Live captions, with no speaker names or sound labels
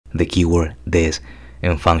the keyword this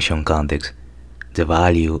in function context. The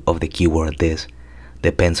value of the keyword this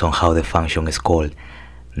depends on how the function is called,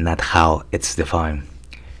 not how it's defined.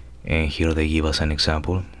 And here they give us an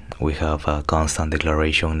example. We have a constant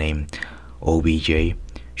declaration named obj,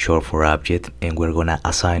 short for object, and we're gonna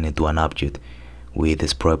assign it to an object with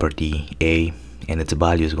its property a, and its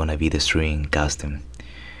value is gonna be the string custom.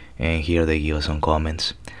 And here they give us some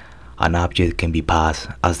comments. An object can be passed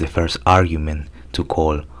as the first argument to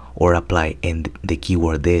call or apply, and the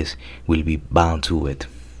keyword this will be bound to it.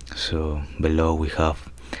 So below we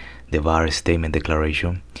have the var statement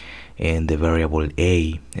declaration, and the variable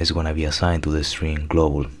a is going to be assigned to the string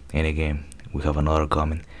global. And again we have another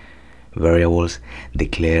comment. Variables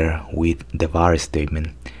declared with the var statement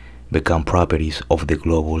become properties of the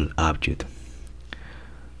global object.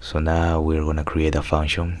 So now we're going to create a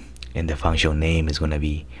function, and the function name is going to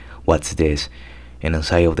be what's this, and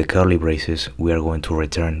inside of the curly braces we are going to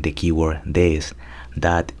return the keyword this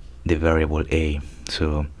that the variable a.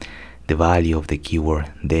 So the value of the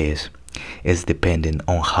keyword this is dependent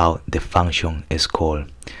on how the function is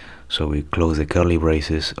called. So we close the curly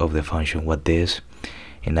braces of the function what this,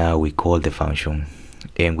 and now we call the function,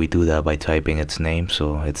 and we do that by typing its name.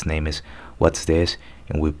 So its name is what's this,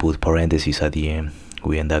 and we put parentheses at the end.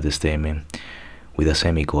 We end up the statement with a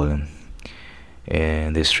semicolon,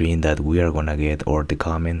 and the string that we are gonna get, or the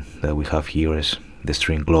comment that we have here, is the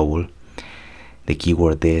string global. The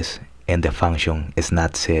keyword this and the function is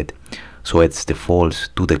not set, so it's defaults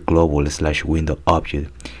to the global / window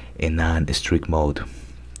object in non-strict mode.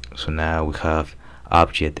 So now we have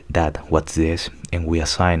object that what's this, and we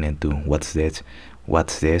assign it to what's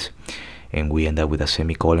this, and we end up with a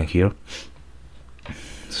semicolon here.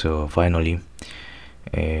 So finally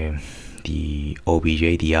the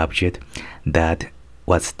obj, the object that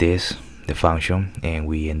what's this, the function, and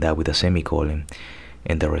we end up with a semicolon,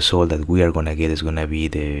 and the result that we are gonna get is gonna be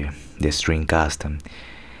the string custom.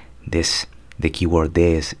 The keyword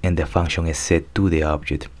this and the function is set to the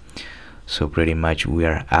object. So pretty much we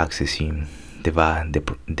are accessing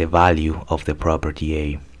the value of the property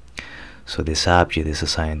a. So this object is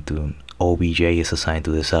assigned to obj, is assigned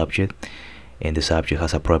to this object, and this object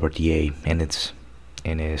has a property a, and its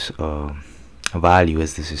value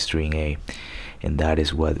is this string a, and that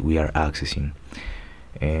is what we are accessing.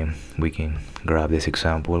 And we can grab this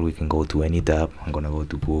example. We can go to any tab. I'm gonna go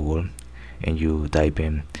to Google, and you type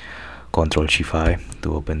in Ctrl+Shift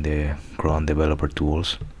to open the Chrome developer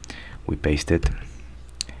tools. We paste it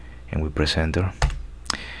and we press enter,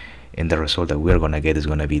 and the result that we're gonna get is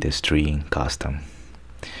gonna be the string custom,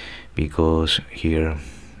 because here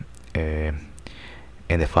in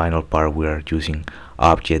the final part we are using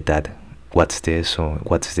object that what's this. So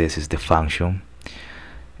what's this is the function.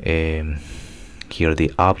 Here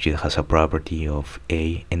the object has a property of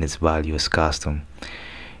a, and its value is custom.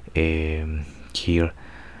 Here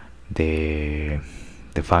the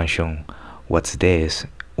function what's this,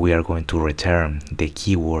 we are going to return the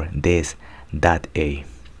keyword this that a.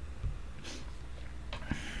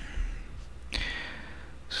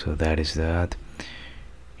 So that is that.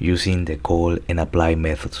 Using the call and apply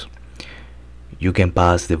methods, you can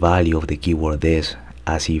pass the value of the keyword this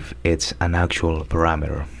as if it's an actual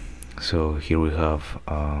parameter. So here we have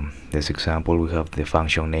this example. We have the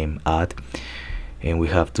function name add, and we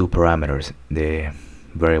have two parameters, the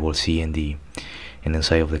variable c and d, and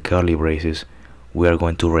inside of the curly braces we are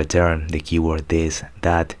going to return the keyword this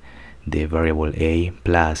that the variable a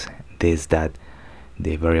plus this that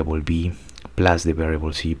the variable b plus the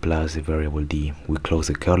variable c plus the variable d. We close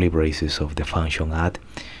the curly braces of the function add,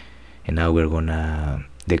 and now we're gonna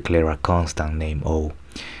declare a constant named o,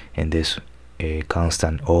 and this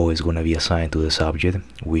constant o is gonna be assigned to the subject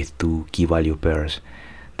with two key value pairs.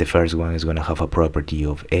 The first one is gonna have a property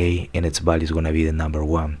of a, and its value is gonna be the number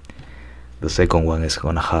 1. The second one is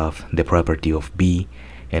gonna have the property of b,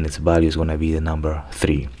 and its value is gonna be the number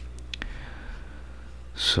 3.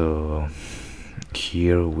 So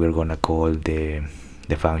here we're gonna call the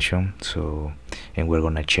function, so, and we're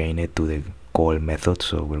gonna chain it to the call method.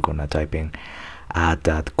 So we're gonna type in add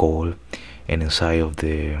that call, and inside of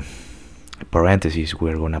the parentheses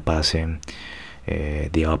we're gonna pass in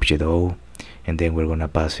the object o, and then we're gonna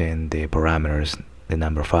pass in the parameters, the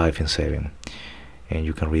number 5 and 7. And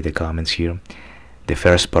you can read the comments here. The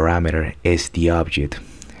first parameter is the object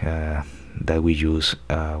that we use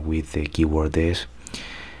with the keyword this.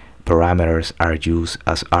 Parameters are used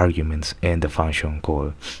as arguments in the function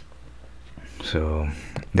call. So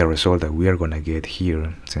the result that we are gonna get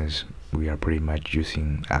here, since we are pretty much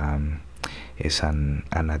using is an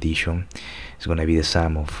addition, it's gonna be the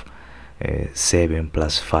sum of 7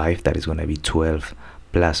 plus 5, that is gonna be 12,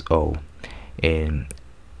 plus O, and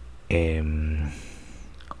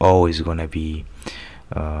O is gonna be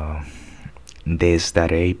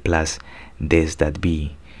this.A plus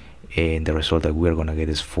this.B, and the result that we're gonna get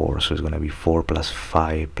is 4. So it's gonna be 4 plus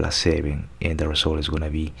 5 plus 7, and the result is gonna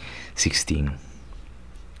be 16.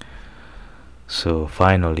 So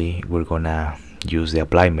finally we're gonna use the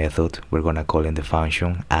apply method. We're gonna call in the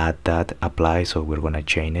function add.apply, so we're gonna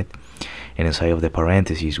chain it, and inside of the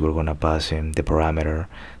parentheses we're gonna pass in the parameter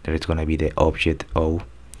that it's gonna be the object O,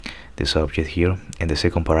 this object here, and the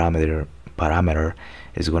second parameter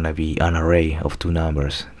is gonna be an array of two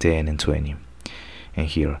numbers, 10 and 20. And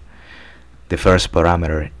here the first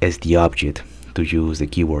parameter is the object to use the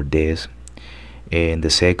keyword this, and the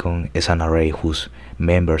second is an array whose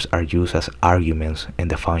members are used as arguments in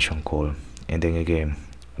the function call. And then again,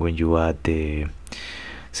 when you add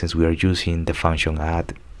since we are using the function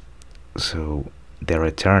add, so the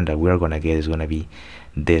return that we're gonna get is gonna be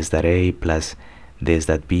this.A plus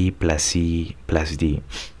this.B plus C plus D.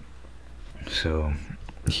 So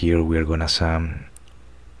here we're gonna sum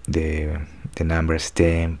the numbers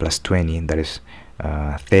 10 plus 20, that is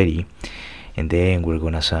 30, and then we're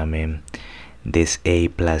gonna sum in this A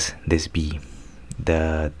plus this B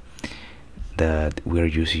that we're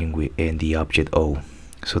using in the object O.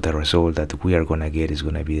 So the result that we are gonna get is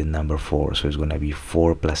gonna be the number 4. So it's gonna be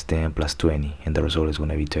 4 plus 10 plus 20, and the result is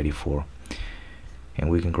gonna be 34.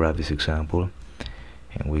 And we can grab this example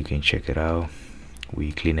and we can check it out.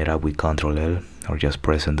 We clean it up with Ctrl L, or just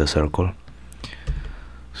press in the circle.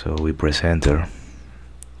 So we press enter,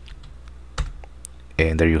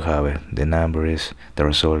 and there you have it. The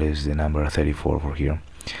result is the number 34 for here.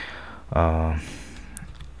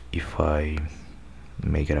 If I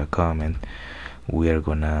make it a comment, we are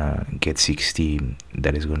gonna get 16.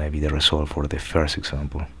 That is gonna be the result for the first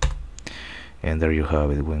example. And there you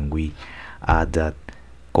have it. When we add that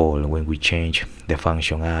call, when we change the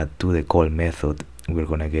function add to the call method, we're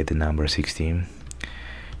gonna get the number 16.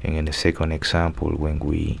 And in the second example, when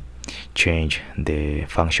we change the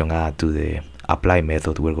function add to the apply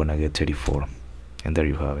method, we're gonna get 34. And there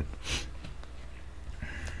you have it.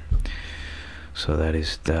 So that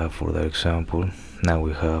is that for that example. Now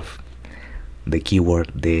we have the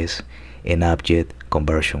keyword this and object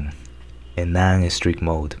conversion. In non-strict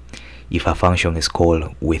mode, if a function is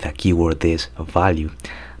called with a keyword this value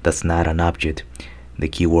that's not an object, the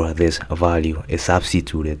keyword this value is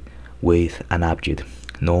substituted with an object.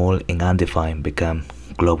 Null and undefined become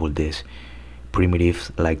global this.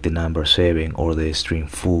 Primitives like the number 7 or the string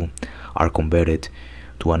foo are converted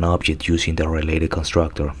to an object using the related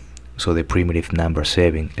constructor. So the primitive number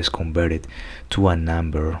 7 is converted to a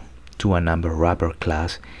number wrapper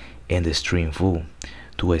class, and the string foo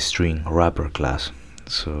to a string wrapper class.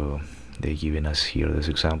 So they're giving us here this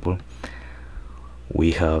example.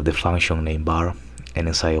 We have the function name bar, and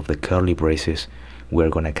inside of the curly braces we're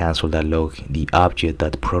gonna cancel that log the object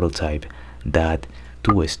that prototype that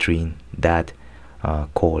to a string that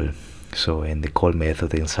call. So in the call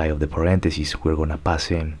method inside of the parentheses we're gonna pass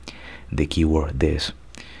in the keyword this.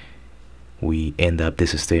 We end up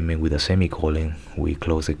this statement with a semicolon. We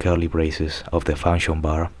close the curly braces of the function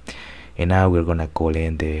bar, and now we're gonna call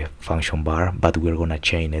in the function bar, but we're gonna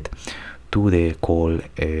chain it to the call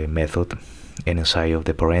method, and inside of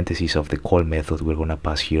the parentheses of the call method we're gonna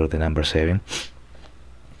pass here the number 7.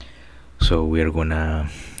 So we're gonna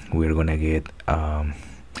get an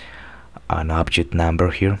object number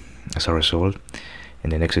here as a result. In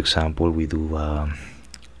the next example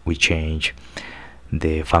we change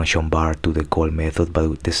the function bar to the call method,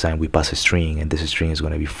 but this time we pass a string, and this string is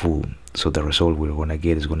going to be full. So the result we're going to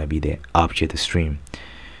get is going to be the object string.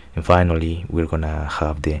 And finally we're going to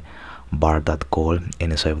have the bar.call,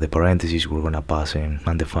 and inside of the parentheses we're going to pass in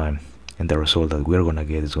undefined, and the result that we're going to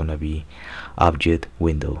get is going to be object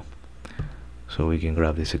window. So we can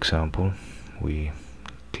grab this example, we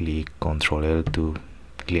click Ctrl L to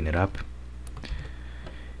clean it up,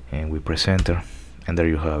 and we press enter, and there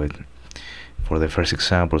you have it. For the first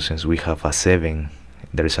example, since we have a 7,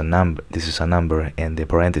 there is a number, this is a number, and the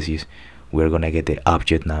parentheses we're gonna get the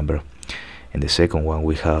object number. In the second one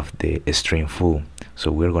we have the string foo, so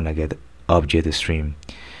we're gonna get object string.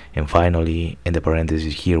 And finally in the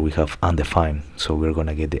parentheses here we have undefined, so we're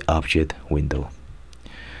gonna get the object window.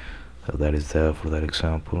 So that is there for that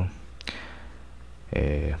example.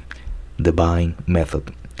 The bind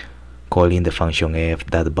method, calling the function f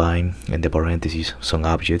that bind in the parentheses some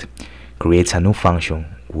object, creates a new function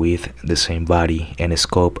with the same body and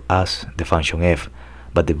scope as the function f,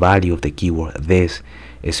 but the value of the keyword this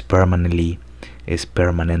is permanently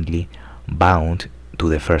bound to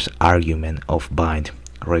the first argument of bind,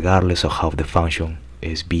 regardless of how the function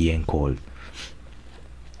is being called.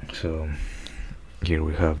 So here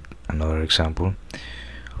we have another example.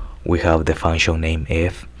 We have the function name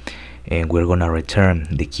f, and we're gonna return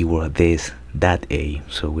the keyword this that a.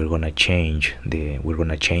 So we're gonna change the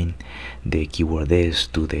keyword this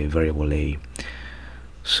to the variable a.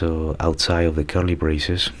 So outside of the curly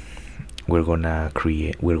braces, we're gonna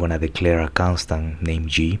declare a constant named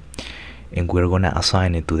g, and we're gonna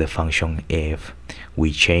assign it to the function f.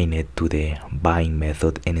 We chain it to the bind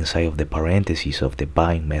method, and inside of the parentheses of the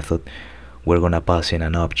bind method, we're gonna pass in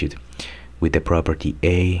an object with the property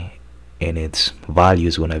a, and its value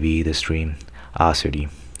is gonna be the string asserty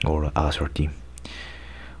or asserty.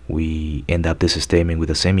 We end up this statement with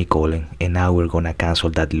a semicolon, and now we're gonna cancel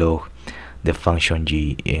that log, the function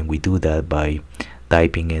g, and we do that by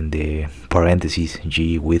typing in the parentheses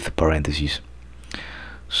g with parentheses.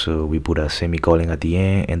 So we put a semicolon at the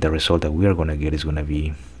end, and the result that we are gonna get is gonna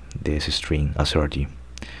be this string asserty.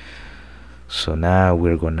 So now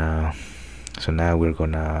we're gonna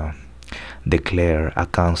declare a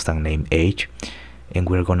constant named h, and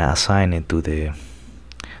we're gonna assign it to the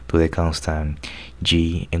constant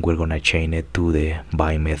g, and we're gonna chain it to the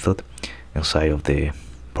bind method. Inside of the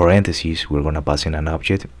parentheses, we're gonna pass in an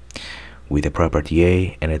object with the property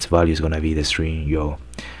a, and its value is gonna be the string yo.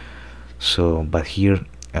 So but here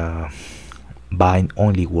bind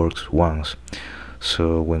only works once.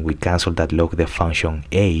 So when we cancel that log, the function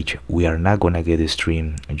age, we are not gonna get the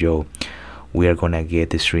string yo, we are gonna get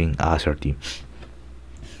the string asserty.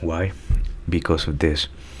 Why? Because of this.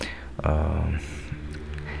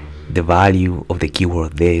 The value of the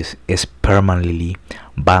keyword this is permanently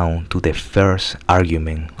bound to the first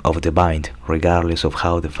argument of the bind, regardless of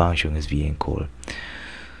how the function is being called.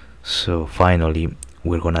 So finally,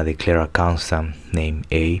 we're gonna declare a constant named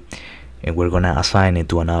a, and we're gonna assign it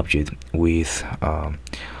to an object with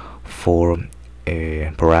 4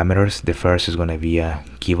 parameters. The first is gonna be a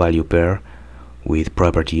key value pair with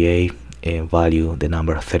property a and value the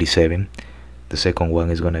number 37. The second one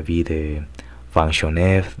is gonna be the function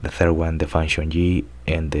f, the third one the function g,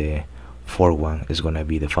 and the fourth one is gonna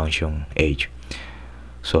be the function h.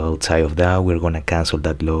 So outside of that, we're gonna cancel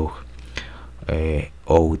that log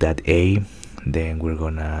o.a, then we're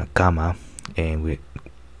gonna comma, and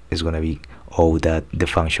it's gonna be o that the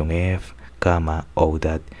function f, comma, o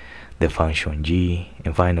that the function g,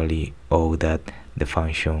 and finally o that the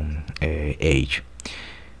function h.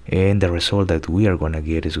 And the result that we are gonna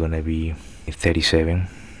get is gonna be 37,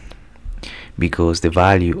 because the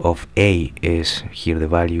value of a is here, the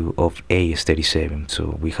value of a is 37.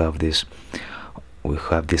 So we have this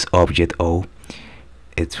object o,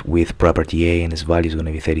 it's with property a, and its value is going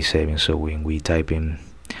to be 37. So when we type in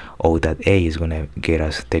o that a, is going to get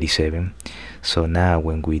us 37. So now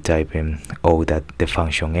when we type in o that the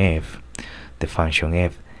function f,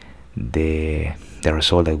 the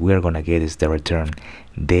result that we are going to get is the return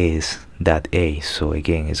this that a. So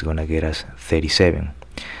again, it's going to get us 37.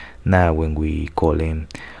 Now when we call in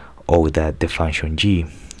o that the function g,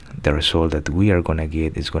 the result that we are going to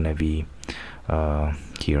get is going to be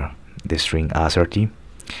here, the string asserty.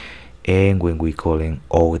 And when we call in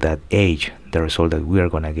o that h, the result that we are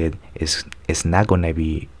going to get is not going to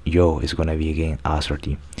be yo, it's going to be again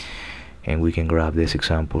asserty. And we can grab this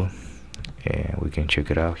example and we can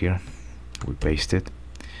check it out here. We paste it,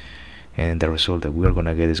 and the result that we are going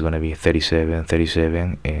to get is going to be 37,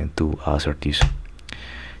 37, and 2 asserties.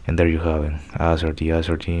 And there you have it,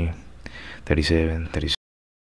 asserty, 37, 37.